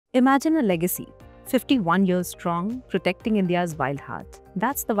Imagine a legacy, 51 years strong, protecting India's wild heart.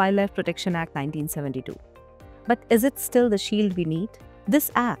 That's the Wildlife Protection Act 1972. But is it still the shield we need?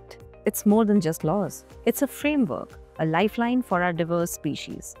 This act, it's more than just laws. It's a framework, a lifeline for our diverse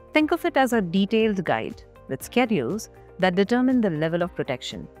species. Think of it as a detailed guide with schedules that determine the level of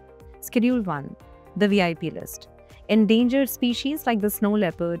protection. Schedule 1, the VIP list. Endangered species like the snow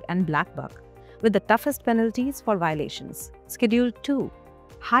leopard and black buck, with the toughest penalties for violations. Schedule 2,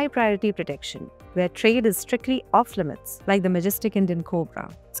 high priority protection, where trade is strictly off limits, like the majestic Indian cobra.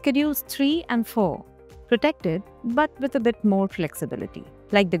 Schedules 3 and 4, protected but with a bit more flexibility,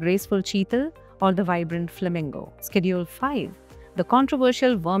 like the graceful cheetal or the vibrant flamingo. Schedule 5, the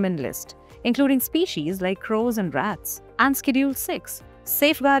controversial vermin list, including species like crows and rats. And Schedule 6,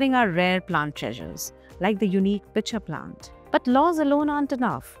 safeguarding our rare plant treasures, like the unique pitcher plant. But laws alone aren't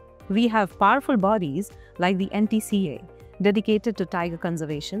enough. We have powerful bodies like the NTCA, dedicated to tiger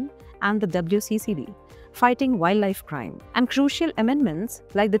conservation, and the WCCD, fighting wildlife crime, and crucial amendments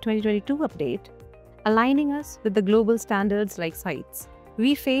like the 2022 update, aligning us with the global standards like CITES.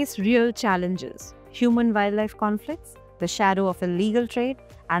 We face real challenges: human-wildlife conflicts, the shadow of illegal trade,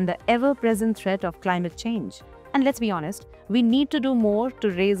 and the ever-present threat of climate change. And let's be honest, we need to do more to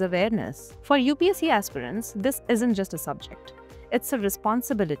raise awareness. For UPSC aspirants, this isn't just a subject. It's a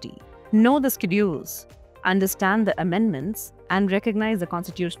responsibility. Know the schedules, understand the amendments, and recognize the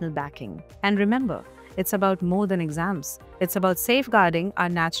constitutional backing. And remember, it's about more than exams. It's about safeguarding our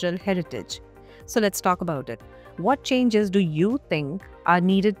natural heritage. So let's talk about it. What changes do you think are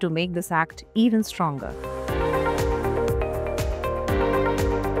needed to make this act even stronger?